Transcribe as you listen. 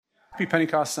Happy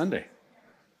Pentecost Sunday.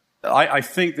 I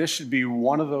think this should be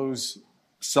one of those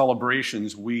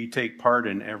celebrations we take part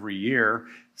in every year,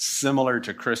 similar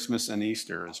to Christmas and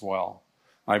Easter as well.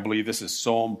 I believe this is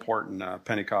so important,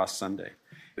 Pentecost Sunday.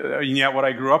 And yet what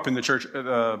I grew up in, the church,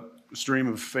 the stream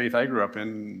of faith I grew up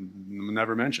in,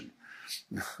 never mentioned,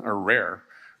 or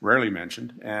rarely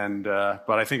mentioned.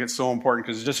 But I think it's so important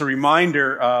because it's just a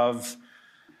reminder of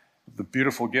the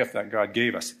beautiful gift that God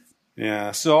gave us.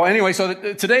 Yeah. So anyway,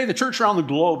 today the church around the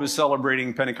globe is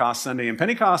celebrating Pentecost Sunday, and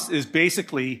Pentecost is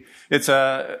basically, it's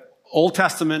a Old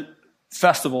Testament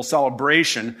festival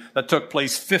celebration that took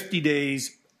place 50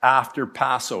 days after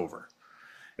Passover.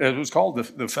 It was called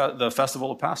the Festival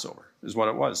of Passover, is what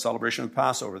it was, celebration of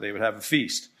Passover. They would have a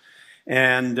feast.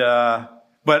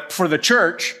 But for the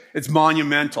church, it's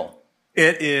monumental.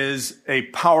 It is a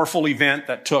powerful event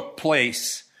that took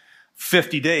place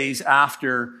 50 days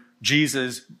after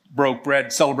Jesus broke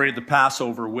bread, celebrated the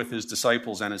Passover with his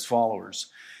disciples and his followers.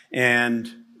 And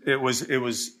it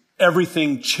was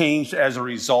everything changed as a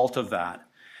result of that.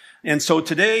 And so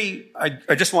today,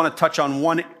 I just want to touch on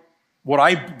what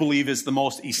I believe is the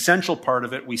most essential part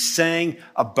of it. We sang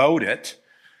about it,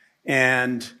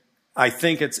 and I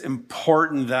think it's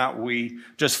important that we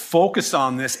just focus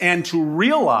on this and to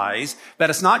realize that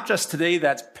it's not just today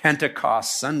that's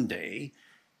Pentecost Sunday.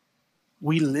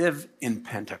 We live in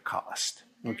Pentecost,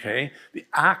 okay? The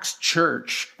Acts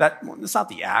church, it's not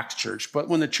the Acts church, but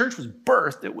when the church was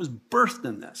birthed, it was birthed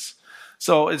in this.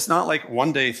 So it's not like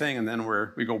one day thing and then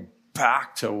we go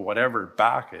back to whatever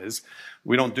back is.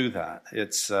 We don't do that.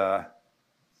 It's a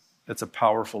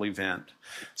powerful event.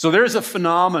 So there's a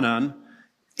phenomenon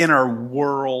in our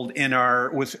world,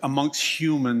 amongst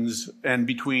humans and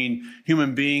between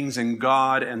human beings and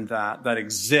God and that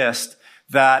exist,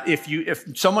 that if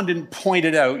someone didn't point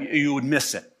it out, you would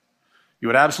miss it. You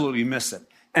would absolutely miss it.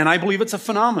 And I believe it's a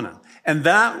phenomenon. And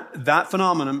that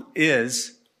phenomenon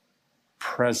is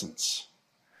presence.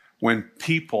 When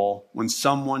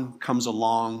someone comes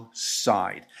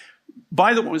alongside.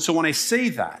 By the way, so when I say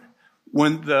that,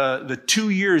 when the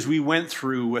 2 years we went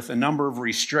through with a number of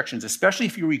restrictions, especially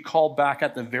if you recall back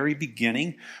at the very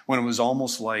beginning, when it was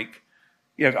almost like,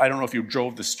 I don't know if you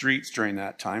drove the streets during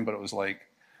that time, but it was like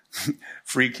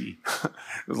freaky.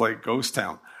 It was like ghost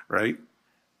town, right?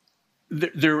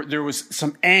 There was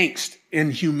some angst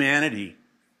in humanity.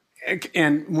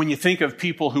 And when you think of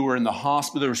people who were in the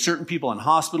hospital, there were certain people in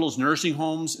hospitals, nursing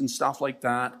homes, and stuff like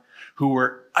that, who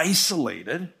were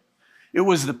isolated. It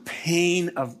was the pain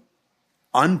of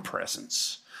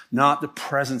unpresence, not the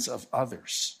presence of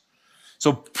others.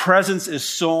 So presence is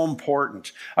so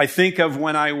important. I think of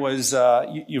when I was,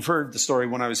 you've heard the story,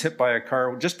 when I was hit by a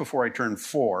car just before I turned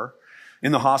 4,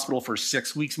 in the hospital for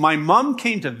 6 weeks. My mom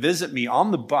came to visit me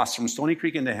on the bus from Stony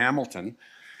Creek into Hamilton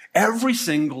every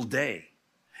single day.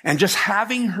 And just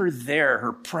having her there,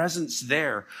 her presence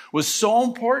there, was so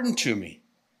important to me.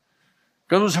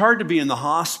 Because it was hard to be in the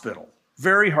hospital.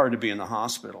 Very hard to be in the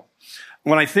hospital.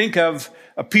 When I think of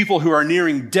people who are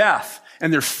nearing death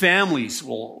and their families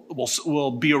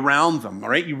will be around them, all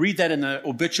right? You read that in the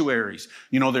obituaries.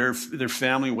 You know, their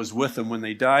family was with them when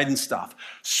they died and stuff.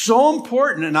 So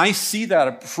important, and I see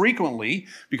that frequently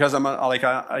because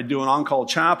I do an on-call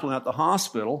chaplain at the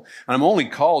hospital, and I'm only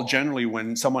called generally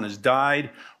when someone has died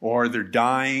or they're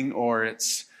dying or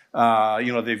it's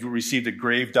they've received a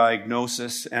grave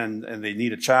diagnosis and they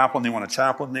need a chaplain. They want a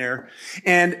chaplain there.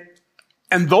 And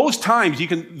those times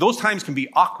can be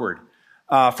awkward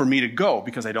for me to go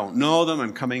because I don't know them.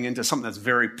 I'm coming into something that's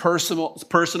very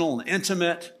personal and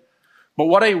intimate. But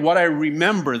what I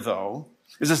remember, though,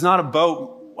 is it's not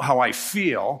about how I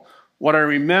feel. What I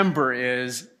remember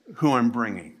is who I'm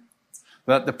bringing.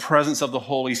 That the presence of the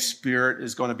Holy Spirit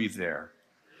is going to be there.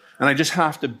 And I just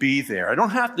have to be there. I don't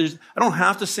have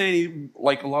to say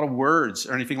a lot of words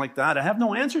or anything like that. I have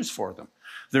no answers for them.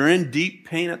 They're in deep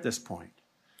pain at this point.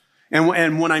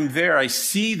 And when I'm there, I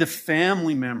see the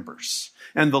family members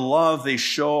and the love they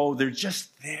show. They're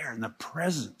just there in the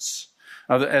presence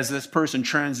as this person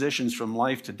transitions from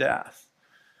life to death.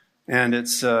 And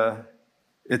it's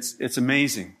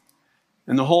amazing.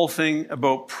 And the whole thing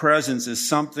about presence is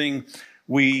something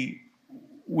we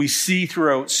see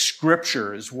throughout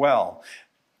Scripture as well.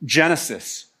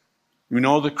 Genesis, we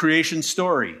know the creation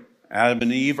story. Adam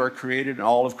and Eve are created in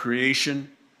all of creation.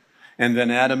 And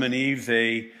then Adam and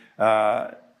Eve,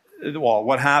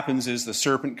 what happens is the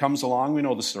serpent comes along. We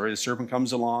know the story. The serpent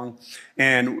comes along,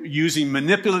 and using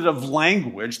manipulative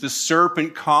language, the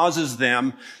serpent causes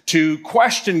them to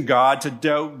question God, to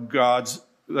doubt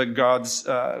that God's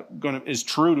is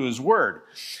true to his word.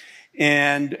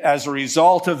 And as a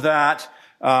result of that,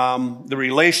 The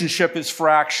relationship is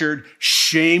fractured.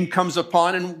 Shame comes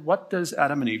upon. And what does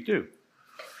Adam and Eve do?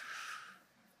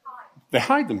 They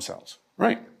hide themselves,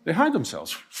 right? They hide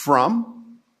themselves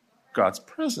from God's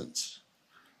presence.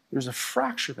 There's a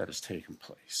fracture that has taken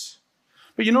place.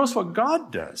 But you notice what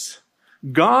God does.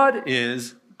 God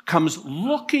comes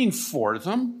looking for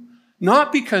them,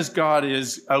 not because God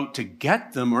is out to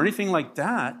get them or anything like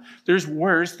that.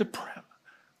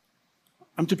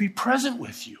 I'm to be present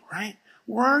with you, right?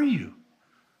 Where are you?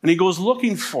 And he goes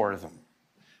looking for them.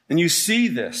 And you see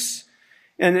this.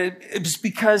 And it's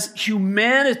because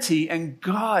humanity and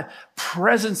God,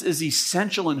 presence is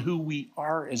essential in who we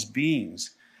are as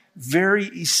beings. Very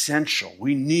essential.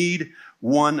 We need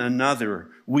one another.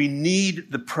 We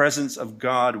need the presence of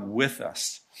God with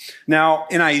us. Now,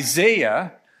 in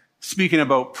Isaiah, speaking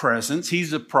about presence,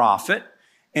 he's a prophet.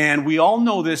 And we all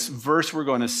know this verse we're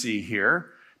going to see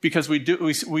here because we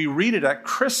read it at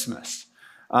Christmas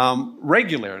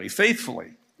regularly,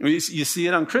 faithfully. You see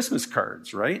it on Christmas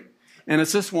cards, right? And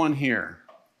it's this one here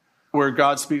where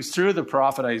God speaks through the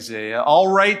prophet Isaiah. All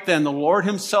right, then, the Lord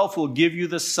himself will give you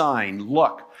the sign.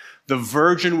 Look, the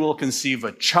virgin will conceive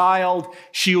a child.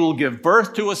 She will give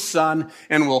birth to a son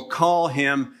and will call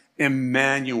him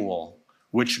Emmanuel,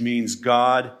 which means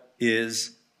God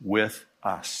is with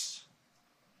us.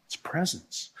 It's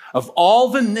presence. Of all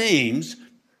the names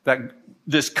that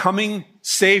this coming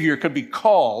Savior could be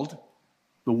called,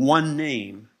 the one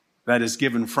name that is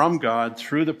given from God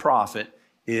through the prophet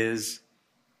is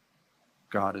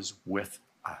God is with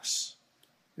us.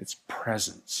 It's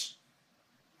presence.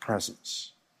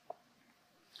 Presence.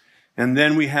 And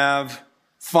then we have,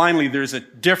 finally, there's a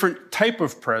different type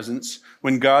of presence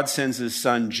when God sends his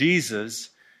son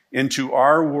Jesus into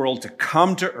our world to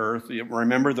come to earth.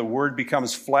 Remember, the word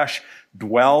becomes flesh,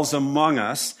 dwells among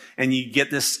us, and you get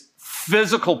this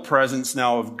physical presence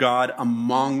now of God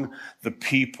among the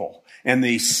people. And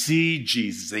they see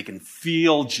Jesus. They can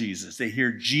feel Jesus. They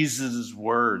hear Jesus'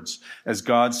 words as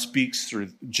God speaks through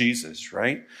Jesus,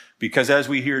 right? Because as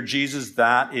we hear Jesus,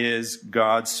 that is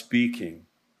God speaking.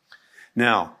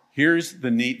 Now, here's the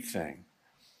neat thing.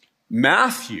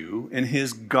 Matthew, in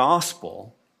his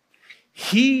gospel,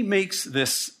 he makes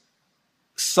this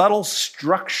subtle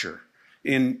structure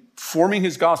in forming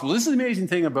his gospel. This is the amazing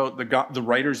thing about the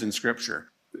writers in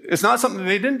Scripture. It's not something,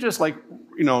 they didn't just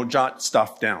jot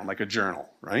stuff down like a journal,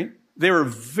 right? They were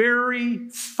very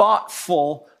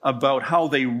thoughtful about how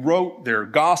they wrote their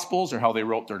gospels or how they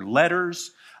wrote their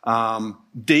letters.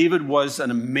 David was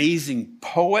an amazing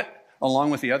poet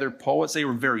along with the other poets. They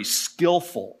were very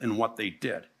skillful in what they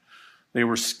did. They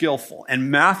were skillful. And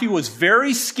Matthew was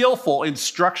very skillful in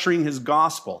structuring his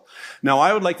gospel. Now,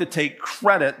 I would like to take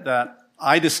credit that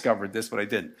I discovered this, but I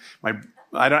didn't.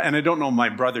 I don't know my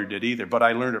brother did either, but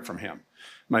I learned it from him.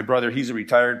 My brother, he's a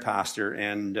retired pastor,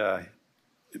 and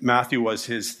Matthew was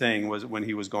his thing was when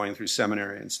he was going through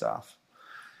seminary and stuff.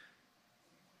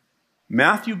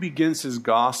 Matthew begins his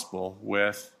gospel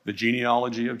with the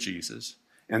genealogy of Jesus,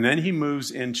 and then he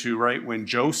moves into, right, when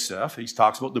Joseph, he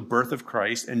talks about the birth of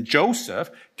Christ, and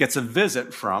Joseph gets a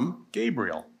visit from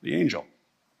Gabriel, the angel.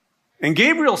 And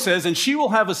Gabriel says, and she will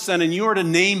have a son, and you are to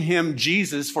name him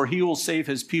Jesus, for he will save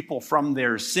his people from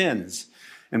their sins.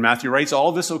 And Matthew writes,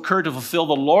 all this occurred to fulfill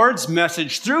the Lord's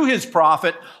message through his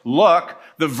prophet. Look,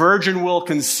 the virgin will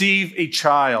conceive a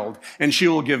child, and she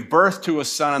will give birth to a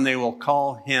son, and they will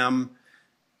call him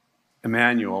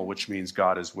Emmanuel, which means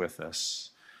God is with us.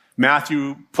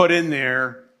 Matthew put in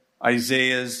there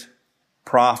Isaiah's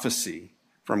prophecy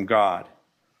from God.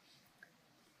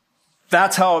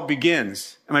 That's how it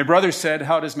begins. And my brother said,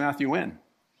 how does Matthew end?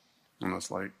 And I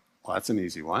was like, well, that's an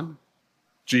easy one.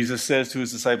 Jesus says to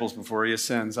his disciples before he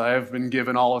ascends, I have been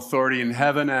given all authority in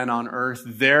heaven and on earth.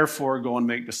 Therefore, go and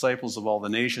make disciples of all the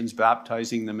nations,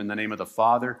 baptizing them in the name of the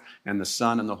Father and the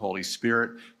Son and the Holy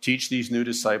Spirit. Teach these new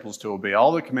disciples to obey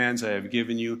all the commands I have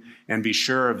given you, and be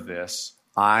sure of this,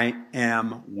 I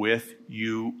am with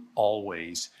you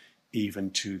always,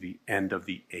 even to the end of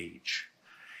the age.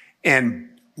 And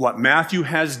what Matthew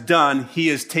has done, he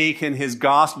has taken his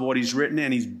gospel, what he's written,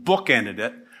 and he's bookended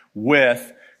it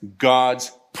with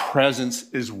God's presence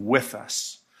is with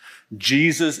us.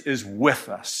 Jesus is with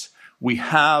us. We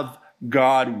have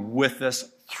God with us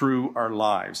through our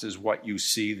lives, is what you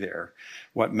see there,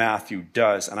 what Matthew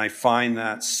does. And I find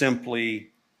that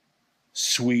simply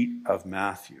sweet of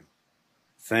Matthew.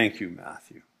 Thank you,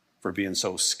 Matthew, for being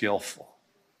so skillful.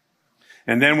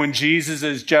 And then when Jesus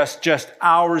is just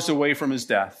hours away from his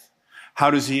death,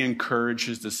 how does he encourage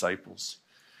his disciples?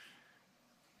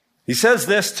 He says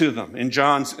this to them in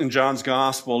John's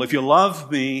gospel, if you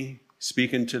love me,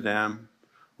 speaking to them,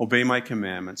 obey my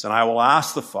commandments, and I will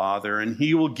ask the Father, and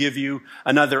he will give you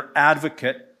another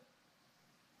advocate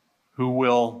who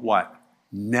will, what?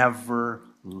 Never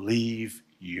leave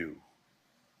you.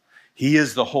 He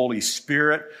is the Holy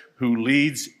Spirit who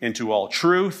leads into all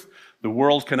truth. The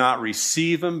world cannot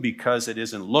receive him because it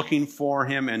isn't looking for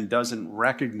him and doesn't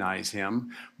recognize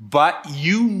him. But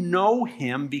you know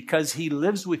him because he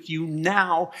lives with you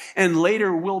now and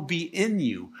later will be in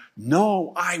you.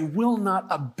 No, I will not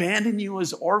abandon you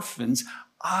as orphans.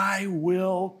 I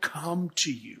will come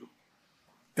to you.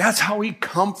 That's how he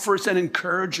comforts and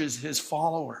encourages his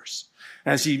followers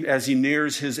as he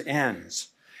nears his ends.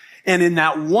 And in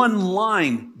that one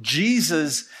line,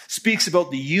 Jesus speaks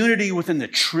about the unity within the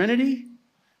Trinity,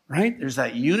 right? There's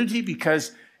that unity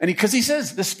because he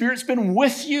says the Spirit's been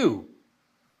with you.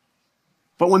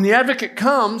 But when the advocate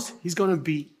comes, he's going to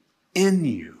be in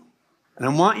you. And I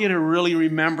want you to really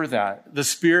remember that. The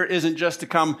Spirit isn't just to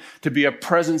come to be a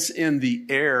presence in the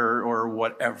air or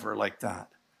whatever like that.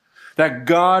 That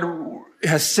God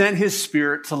has sent his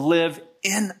Spirit to live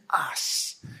in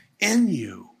us, in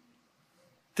you.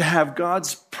 To have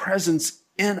God's presence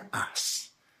in us,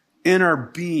 in our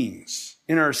beings,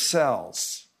 in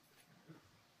ourselves.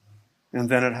 And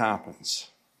then it happens.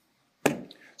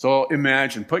 So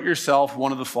imagine, put yourself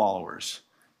one of the followers.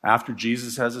 After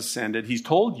Jesus has ascended, he's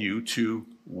told you to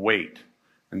wait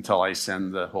until I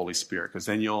send the Holy Spirit, because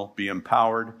then you'll be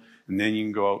empowered, and then you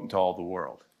can go out into all the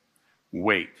world.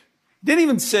 Wait. He didn't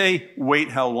even say,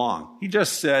 wait how long. He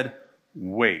just said,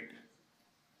 wait.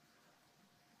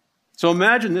 So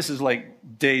imagine this is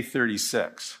like day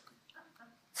 36.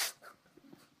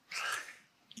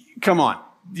 Come on.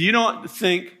 Do you not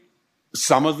think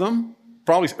some of them,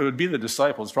 probably it would be the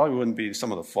disciples, probably wouldn't be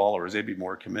some of the followers, they'd be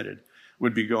more committed,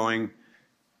 would be going,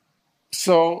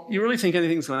 so you really think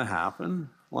anything's going to happen?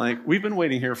 Like, we've been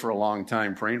waiting here for a long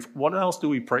time praying. What else do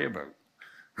we pray about?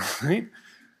 Right?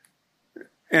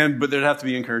 But there'd have to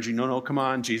be encouraging, no, come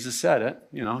on, Jesus said it.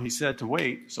 He said to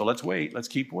wait, so let's wait, let's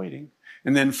keep waiting.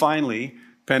 And then finally,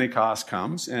 Pentecost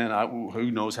comes, and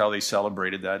who knows how they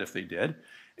celebrated that if they did,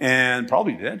 and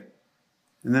probably did.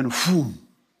 And then,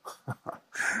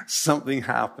 something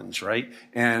happens, right?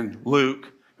 And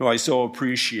Luke, who I so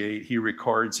appreciate, he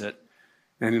records it.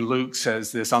 And Luke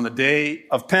says this, on the day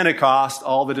of Pentecost,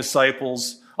 all the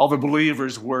disciples, all the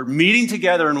believers were meeting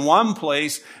together in one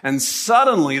place, and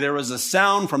suddenly there was a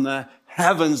sound from the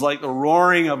heavens like the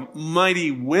roaring of a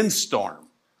mighty windstorm.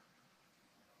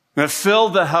 And it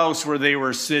filled the house where they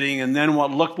were sitting, and then what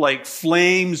looked like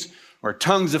flames or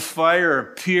tongues of fire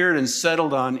appeared and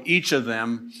settled on each of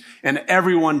them. And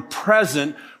everyone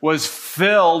present was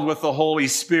filled with the Holy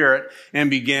Spirit and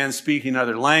began speaking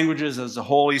other languages as the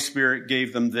Holy Spirit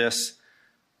gave them this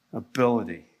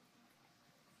ability.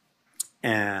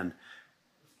 And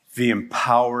the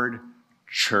empowered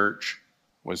church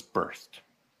was birthed.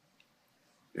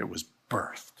 It was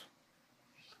birthed.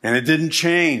 And it didn't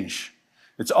change.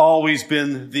 It's always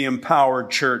been the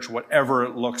empowered church, whatever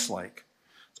it looks like.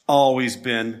 It's always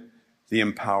been the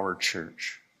empowered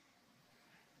church.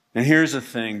 And here's the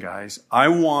thing, guys. I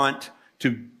want to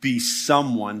be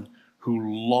someone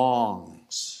who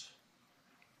longs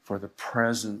for the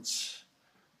presence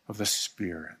of the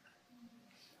Spirit.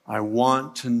 I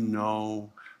want to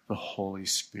know the Holy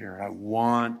Spirit. I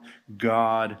want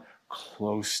God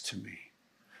close to me.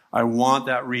 I want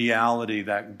that reality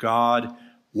that God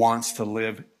wants to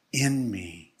live in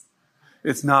me.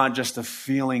 It's not just a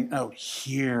feeling out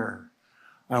here.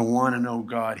 I want to know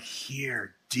God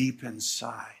here, deep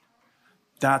inside.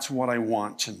 That's what I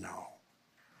want to know.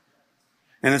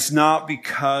 And it's not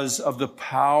because of the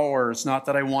power. It's not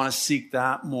that I want to seek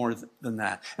that more than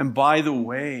that. And by the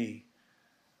way,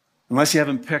 unless you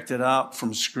haven't picked it up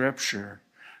from Scripture,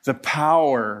 the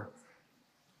power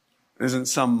isn't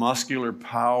some muscular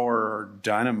power or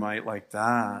dynamite like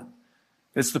that.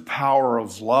 It's the power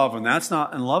of love, and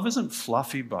love isn't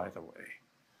fluffy, by the way.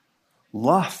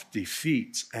 Love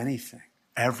defeats anything,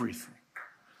 everything.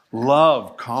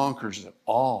 Love conquers it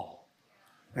all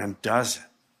and does it.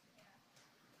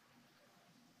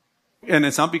 And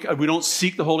it's not because we don't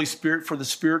seek the Holy Spirit for the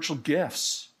spiritual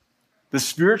gifts. The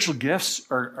spiritual gifts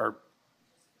are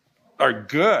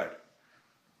good.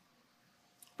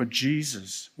 But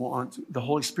Jesus wants, the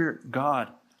Holy Spirit, God,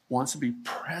 wants to be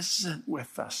present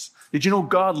with us. Did you know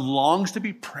God longs to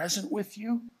be present with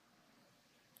you?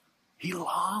 He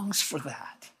longs for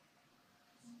that.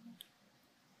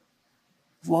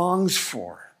 Longs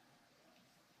for.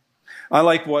 I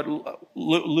like what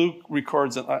Luke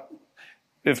records.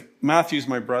 If Matthew's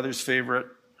my brother's favorite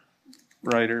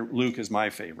writer, Luke is my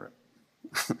favorite.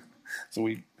 So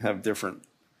we have different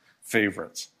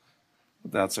favorites.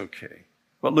 But that's okay.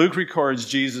 But Luke records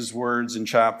Jesus' words in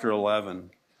chapter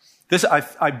 11.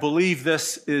 I believe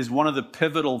this is one of the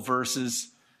pivotal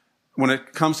verses when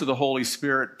it comes to the Holy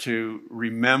Spirit to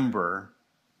remember,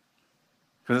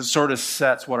 because it sort of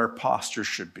sets what our posture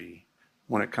should be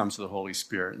when it comes to the Holy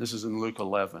Spirit. This is in Luke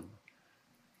 11.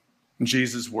 In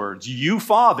Jesus' words, "You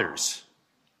fathers,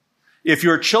 if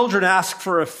your children ask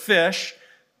for a fish,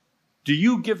 do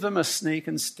you give them a snake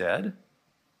instead?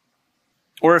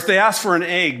 Or if they ask for an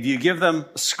egg, do you give them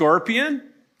a scorpion?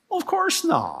 Well, of course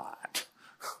not.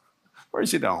 Of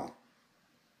course you don't.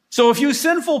 So if you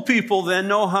sinful people then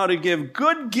know how to give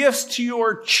good gifts to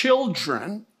your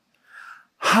children,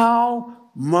 how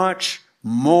much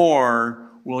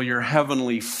more will your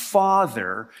heavenly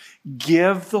Father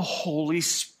give the Holy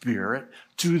Spirit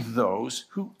to those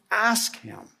who ask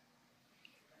him?"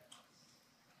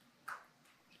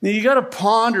 Now you got to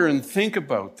ponder and think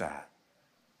about that.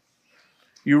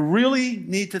 You really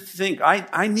need to think.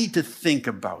 I need to think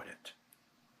about it.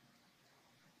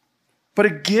 But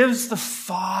it gives the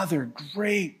Father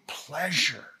great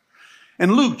pleasure.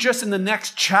 And Luke, just in the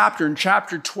next chapter, in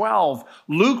chapter 12,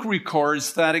 Luke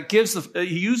records that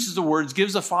he uses the words,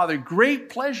 gives the Father great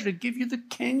pleasure to give you the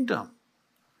kingdom.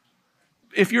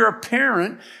 If you're a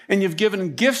parent and you've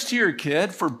given gifts to your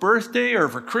kid for birthday or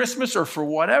for Christmas or for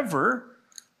whatever,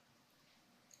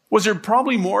 was there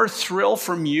probably more thrill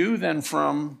from you than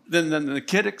the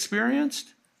kid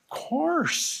experienced? Of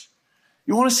course.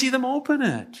 You want to see them open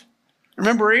it.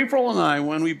 Remember April and I,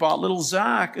 when we bought little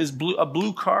Zach a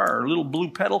blue car, a little blue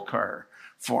pedal car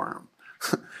for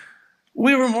him.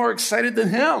 We were more excited than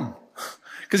him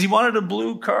because he wanted a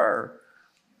blue car.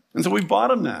 And so we bought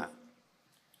him that.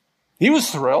 He was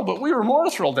thrilled, but we were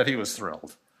more thrilled that he was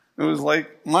thrilled. It was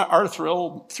like our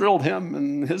thrill thrilled him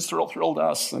and his thrill thrilled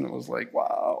us. And it was like,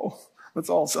 wow, let's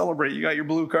all celebrate. You got your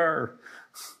blue car.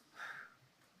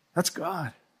 That's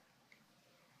God.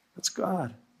 That's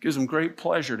God. It gives him great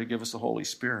pleasure to give us the Holy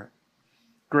Spirit.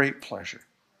 Great pleasure.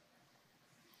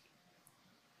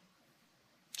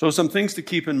 So some things to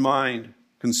keep in mind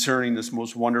concerning this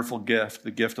most wonderful gift,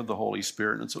 the gift of the Holy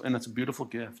Spirit. And it's a beautiful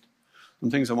gift.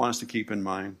 Some things I want us to keep in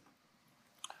mind.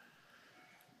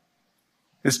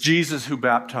 It's Jesus who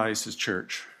baptized his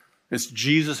church. It's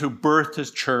Jesus who birthed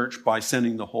his church by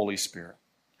sending the Holy Spirit.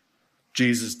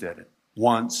 Jesus did it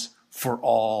once for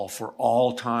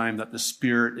all time, that the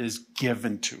Spirit is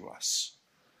given to us.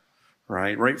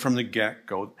 Right from the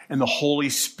get-go. And the Holy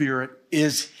Spirit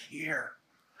is here.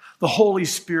 The Holy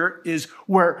Spirit is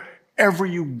wherever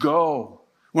you go.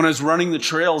 When I was running the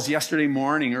trails yesterday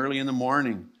morning, early in the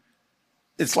morning,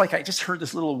 it's like I just heard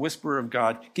this little whisper of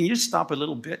God. Can you just stop a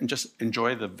little bit and just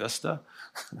enjoy the vista?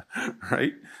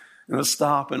 Right? And I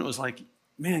stopped and it was like,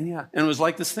 man, yeah. And it was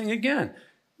like this thing again.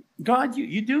 God,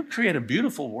 you do create a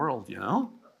beautiful world, you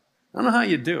know? I don't know how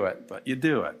you do it, but you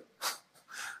do it.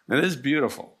 It is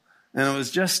beautiful. And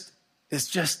it's just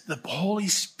the Holy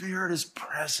Spirit is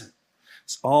present.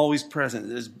 It's always present.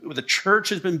 The church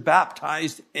has been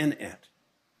baptized in it.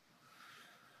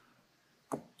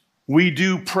 We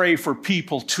do pray for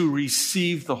people to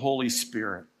receive the Holy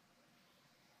Spirit.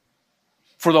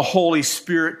 For the Holy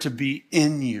Spirit to be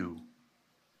in you.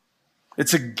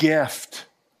 It's a gift.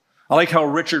 I like how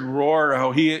Richard Rohr,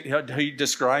 how he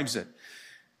describes it.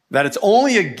 That it's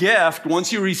only a gift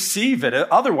once you receive it.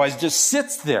 Otherwise, it just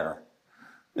sits there.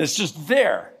 It's just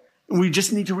there. And we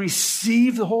just need to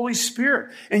receive the Holy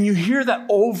Spirit. And you hear that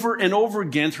over and over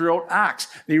again throughout Acts.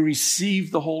 They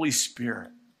received the Holy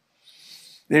Spirit.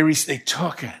 They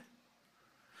took it.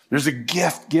 There's a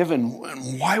gift given.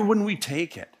 Why wouldn't we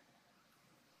take it?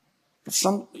 But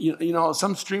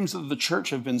some streams of the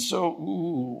church have been so,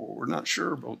 we're not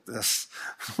sure about this.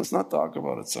 Let's not talk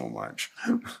about it so much.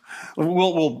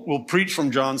 We'll preach from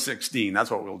John 16.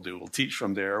 That's what we'll do. We'll teach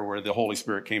from there where the Holy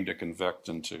Spirit came to convict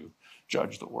and to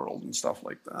judge the world and stuff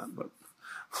like that. But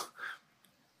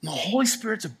the Holy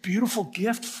Spirit's a beautiful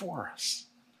gift for us.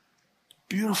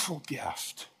 Beautiful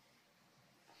gift.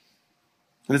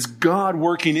 And it's God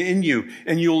working in you.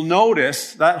 And you'll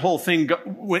notice that whole thing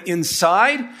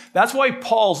inside. That's why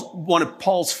one of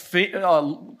Paul's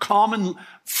common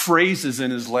phrases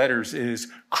in his letters is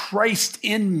Christ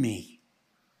in me.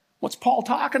 What's Paul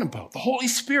talking about? The Holy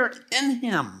Spirit in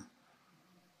him.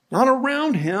 Not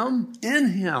around him, in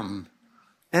him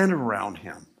and around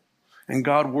him. And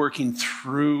God working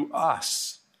through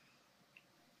us.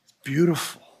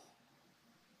 Beautiful.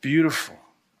 Beautiful.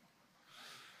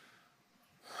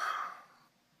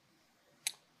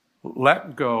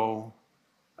 Let go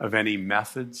of any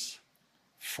methods,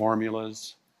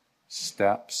 formulas,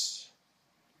 steps,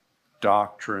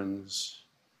 doctrines,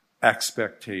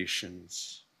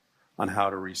 expectations. on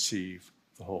how to receive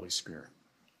the Holy Spirit.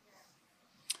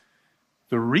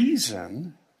 The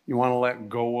reason you want to let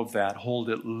go of that, hold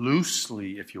it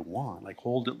loosely if you want, like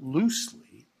hold it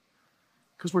loosely,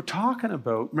 because we're talking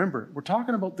about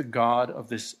the God of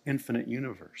this infinite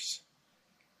universe.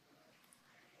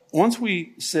 Once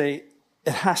we say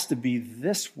it has to be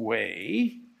this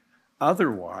way,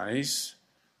 otherwise,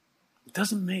 it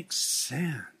doesn't make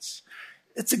sense.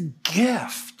 It's a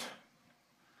gift.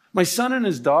 My son and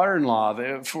his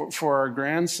daughter-in-law, for our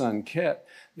grandson, Kit,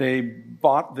 they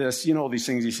bought this, these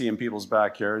things you see in people's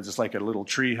backyards. It's like a little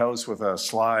tree house with a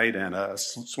slide and a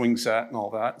swing set and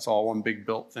all that. It's all one big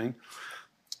built thing.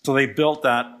 So they built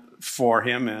that for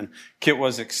him, and Kit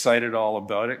was excited all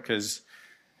about it because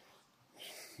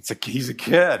he's a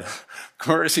kid. Of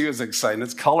course he was excited.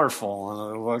 It's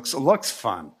colorful and it looks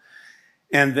fun.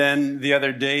 And then the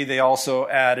other day they also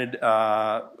added,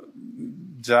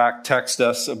 Zach texted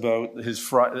us about his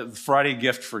Friday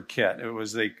gift for Kit. It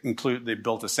was they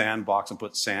built a sandbox and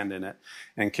put sand in it,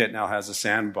 and Kit now has a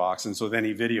sandbox. And so then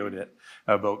he videoed it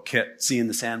about Kit seeing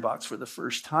the sandbox for the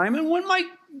first time. And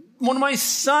when my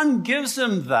son gives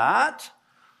him that,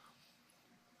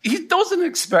 he doesn't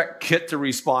expect Kit to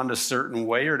respond a certain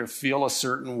way or to feel a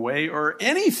certain way or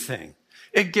anything.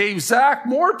 It gave Zach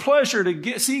more pleasure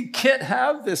to see Kit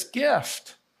have this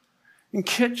gift. And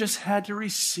Kit just had to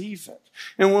receive it.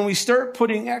 And when we start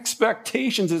putting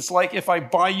expectations, it's like if I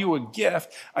buy you a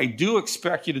gift, I do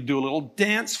expect you to do a little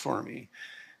dance for me.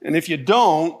 And if you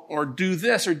don't, or do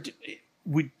this,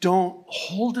 we don't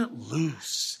hold it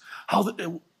loose. How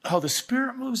the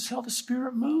Spirit moves is how the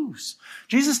Spirit moves.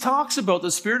 Jesus talks about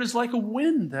the Spirit is like a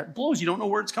wind that blows. You don't know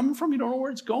where it's coming from. You don't know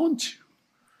where it's going to.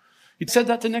 He said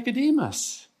that to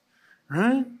Nicodemus,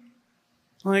 right?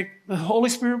 Like the Holy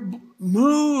Spirit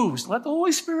moves. Let the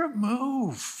Holy Spirit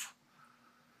move.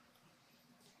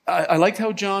 I liked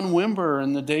how John Wimber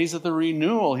in the days of the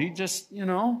renewal, he just, he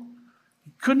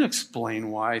couldn't explain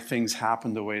why things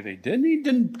happened the way they did. And he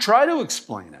didn't try to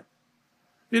explain it.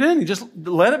 He didn't. He just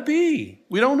let it be.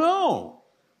 We don't know.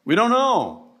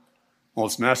 Well,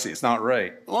 it's messy. It's not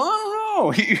right. Well, I don't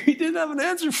know. He didn't have an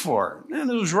answer for it. And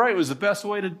it was right. It was the best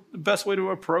way to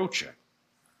approach it.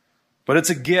 But it's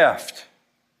a gift.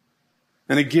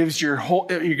 And it gives your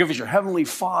Heavenly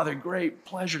Father great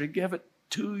pleasure to give it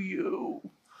to you.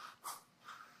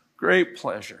 Great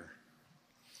pleasure.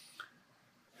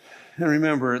 And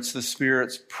remember, it's the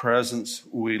Spirit's presence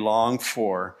we long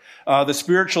for. The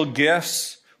spiritual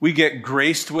gifts, we get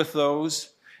graced with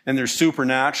those, and they're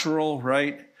supernatural,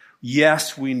 right?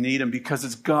 Yes, we need them because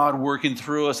it's God working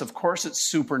through us. Of course, it's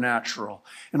supernatural.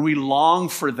 And we long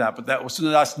for that, but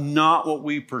that's not what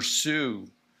we pursue.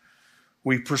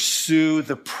 We pursue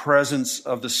the presence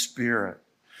of the Spirit.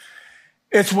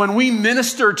 It's when we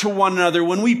minister to one another,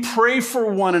 when we pray for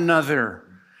one another.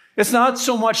 It's not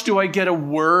so much, do I get a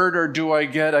word or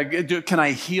can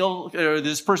I heal? Or is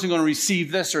this person going to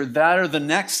receive this or that or the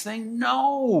next thing?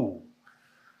 No.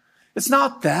 It's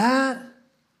not that.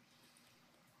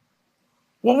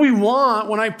 What we want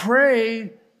when I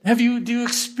pray, do you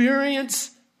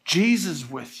experience Jesus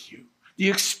with you? Do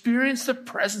you experience the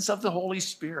presence of the Holy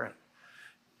Spirit?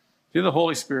 The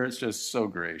Holy Spirit's just so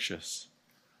gracious.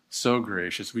 So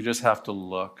gracious. We just have to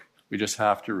look. We just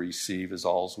have to receive is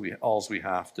all we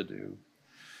have to do.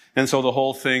 And so the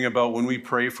whole thing about when we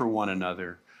pray for one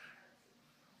another,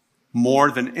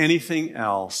 more than anything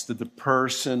else, that the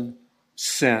person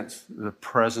sense the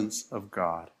presence of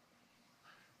God.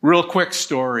 Real quick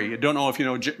story. I don't know if you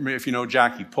know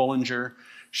Jackie Pullinger.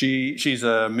 She's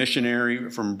a missionary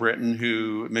from Britain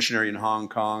missionary in Hong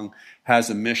Kong, has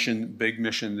a big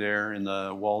mission there in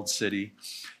the walled city.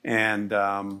 And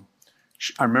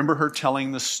I remember her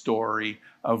telling the story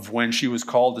of when she was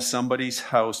called to somebody's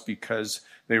house because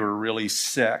they were really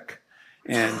sick.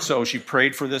 And so she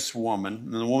prayed for this woman,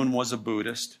 and the woman was a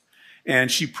Buddhist.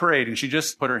 And she prayed, and she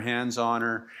just put her hands on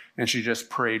her, and she just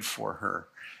prayed for her.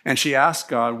 And she asked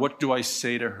God, what do I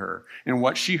say to her? And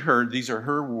what she heard, these are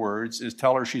her words, is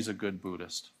tell her she's a good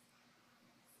Buddhist.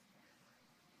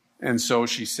 And so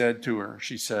she said to her,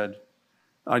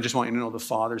 I just want you to know the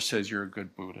Father says you're a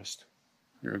good Buddhist.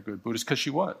 You're a good Buddhist. Because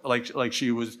she was. Like she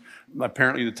was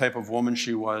apparently the type of woman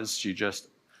she was. She just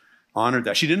honored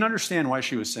that. She didn't understand why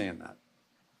she was saying that.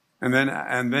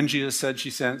 And then Jesus said,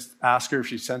 asked her if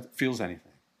she feels anything.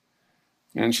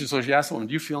 And so she asked the woman,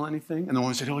 do you feel anything? And the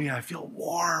woman said, oh yeah, I feel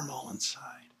warm all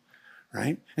inside.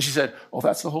 Right? And she said, oh,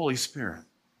 that's the Holy Spirit.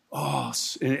 Oh,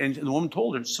 and the woman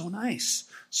told her, so nice.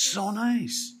 So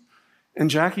nice. And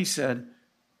Jackie said,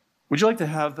 would you like to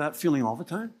have that feeling all the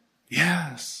time?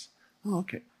 Yes. Oh,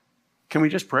 okay. Can we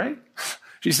just pray?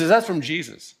 She says, that's from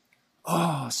Jesus.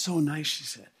 Oh, so nice, she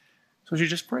said. So she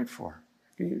just prayed for her.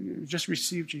 You just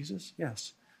received Jesus?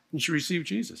 Yes. And she received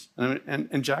Jesus.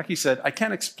 And Jackie said, I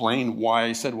can't explain why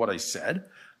I said what I said.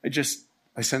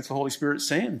 I sensed the Holy Spirit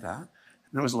saying that.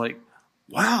 And I was like,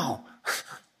 wow,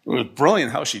 it was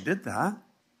brilliant how she did that.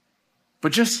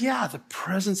 But just, the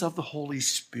presence of the Holy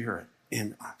Spirit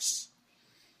in us.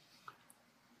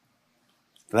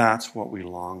 That's what we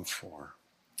long for.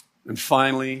 And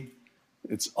finally,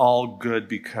 it's all good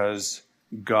because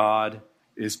God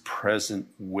is present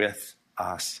with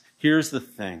us. Here's the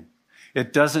thing.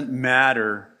 It doesn't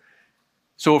matter.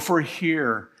 So if we're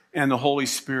here and the Holy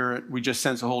Spirit, we just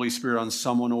sense the Holy Spirit on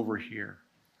someone over here,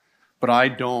 but I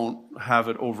don't have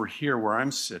it over here where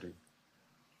I'm sitting,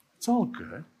 it's all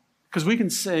good. Because we can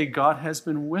say God has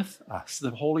been with us.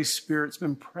 The Holy Spirit's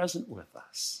been present with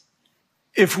us.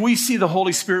 If we see the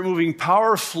Holy Spirit moving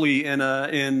powerfully in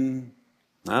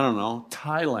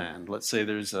Thailand, let's say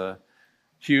there's a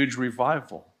huge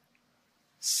revival,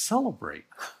 celebrate.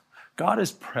 God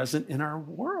is present in our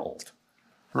world,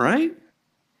 right?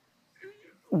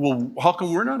 Well, how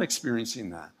come we're not experiencing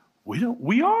that?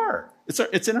 We are.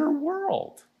 It's in our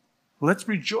world. Let's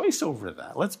rejoice over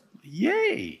that.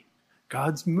 Yay.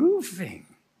 God's moving.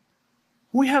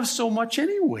 We have so much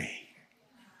anyway,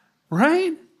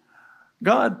 right?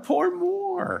 God, pour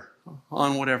more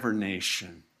on whatever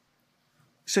nation.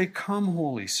 Say, come,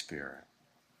 Holy Spirit.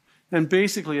 And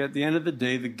basically, at the end of the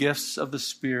day, the gifts of the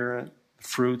Spirit, the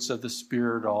fruits of the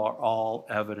Spirit are all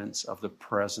evidence of the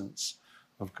presence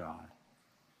of God.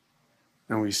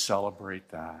 And we celebrate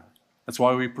that. That's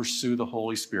why we pursue the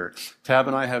Holy Spirit. Tab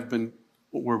and I have been,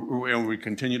 we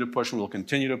continue to push, and we'll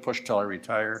continue to push till I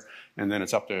retire, and then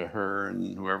it's up to her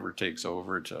and whoever takes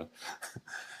over to, and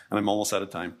I'm almost out of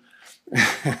time.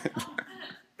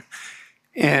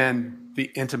 And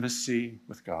the intimacy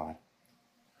with God.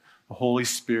 The Holy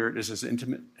Spirit is as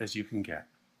intimate as you can get.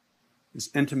 As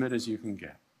intimate as you can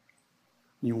get.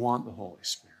 You want the Holy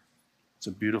Spirit. It's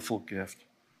a beautiful gift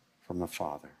from the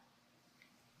Father.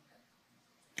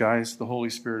 Guys, the Holy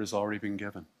Spirit has already been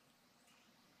given.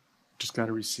 Just got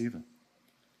to receive it.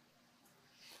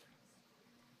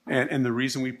 And the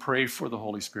reason we pray for the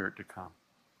Holy Spirit to come.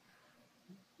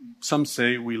 Some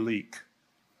say we leak.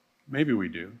 Maybe we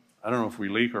do. I don't know if we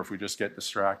leak or if we just get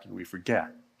distracted and we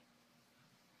forget.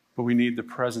 But we need the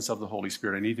presence of the Holy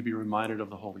Spirit. I need to be reminded of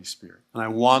the Holy Spirit. And I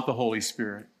want the Holy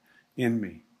Spirit in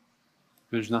me.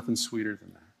 There's nothing sweeter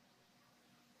than that.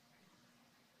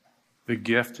 The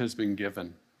gift has been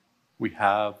given. We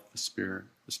have the Spirit.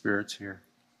 The Spirit's here.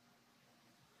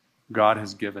 God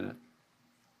has given it.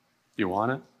 You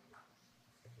want it?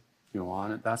 You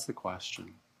want it? That's the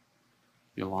question.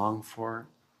 You long for it?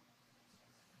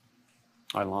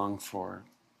 I long for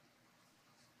it.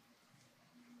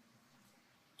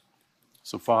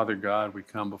 So, Father God, we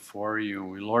come before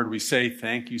you. Lord, we say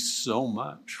thank you so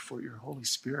much for your Holy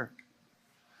Spirit.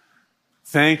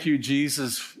 Thank you,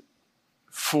 Jesus,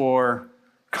 for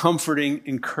comforting,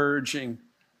 encouraging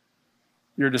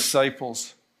your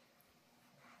disciples.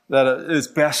 That it is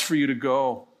best for you to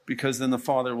go, because then the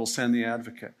Father will send the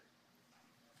advocate.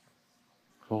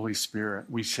 Holy Spirit,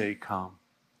 we say come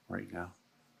right now.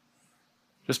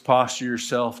 Just posture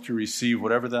yourself to receive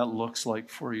whatever that looks like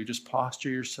for you. Just posture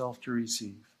yourself to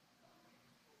receive.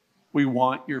 We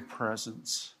want your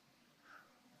presence.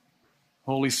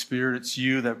 Holy Spirit, it's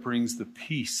you that brings the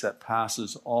peace that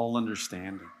passes all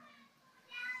understanding.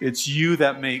 It's you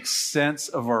that makes sense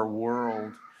of our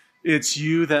world. It's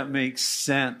you that makes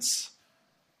sense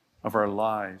of our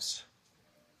lives.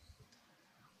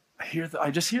 I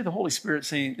just hear the Holy Spirit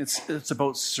saying it's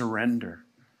about surrender.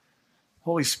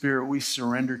 Holy Spirit, we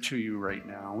surrender to you right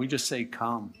now. We just say,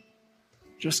 come.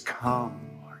 Just come,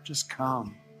 Lord. Just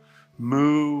come.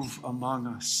 Move among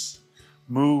us.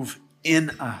 Move in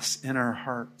us, in our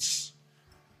hearts.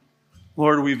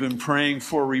 Lord, we've been praying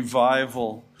for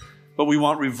revival, but we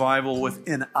want revival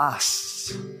within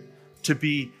us.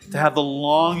 To have the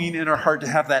longing in our heart, to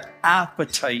have that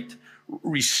appetite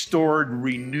restored,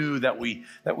 renewed, that we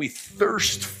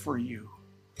thirst for you.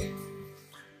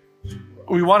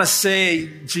 We want to say,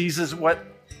 Jesus, what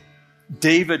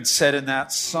David said in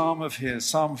that psalm of his,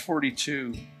 Psalm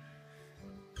 42,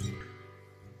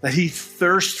 that he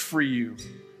thirsts for you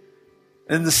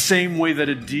in the same way that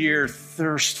a deer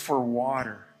thirsts for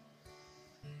water.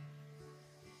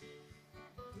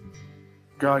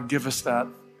 God, give us that.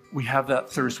 We have that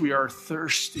thirst. We are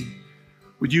thirsty.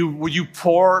 Would you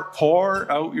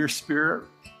pour out your Spirit?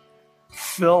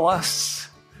 Fill us.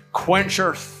 Quench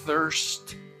our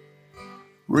thirst.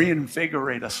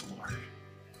 Reinvigorate us, Lord.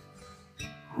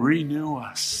 Renew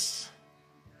us.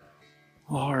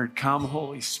 Lord, come,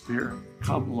 Holy Spirit.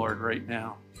 Come, Lord, right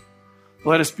now.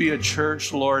 Let us be a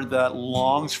church, Lord, that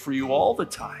longs for you all the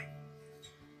time.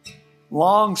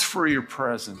 Longs for your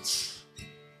presence.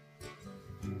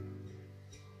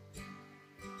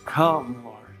 Come,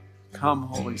 Lord. Come,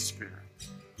 Holy Spirit.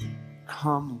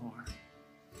 Come, Lord.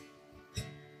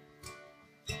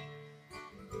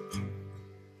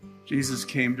 Jesus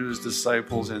came to his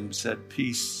disciples and said,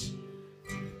 peace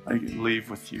I leave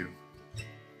with you.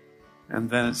 And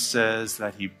then it says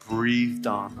that he breathed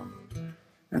on them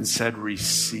and said,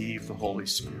 receive the Holy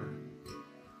Spirit.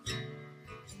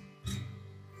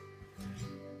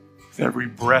 With every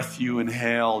breath you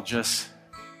inhale, just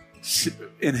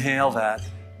inhale that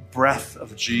breath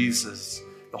of Jesus,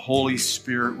 the Holy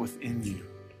Spirit within you.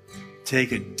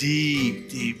 Take it deep,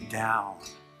 deep down.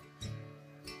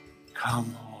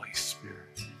 Come, Holy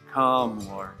Spirit. Come,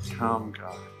 Lord. Come,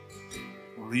 God.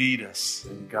 Lead us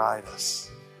and guide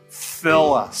us.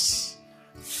 Fill us.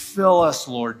 Fill us,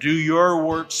 Lord. Do your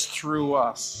works through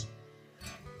us.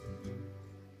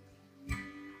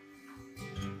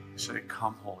 Say,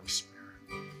 come, Holy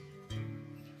Spirit.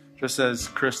 Just as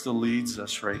Krista leads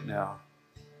us right now,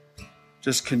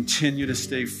 just continue to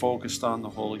stay focused on the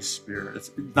Holy Spirit.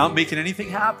 It's not making anything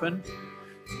happen.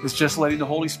 It's just letting the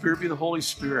Holy Spirit be the Holy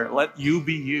Spirit. Let you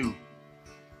be you.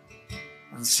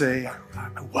 And say,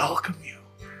 I welcome you.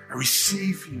 I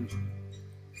receive you.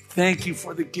 Thank you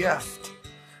for the gift.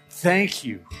 Thank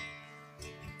you.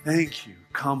 Thank you.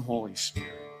 Come, Holy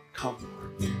Spirit. Come,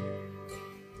 Lord.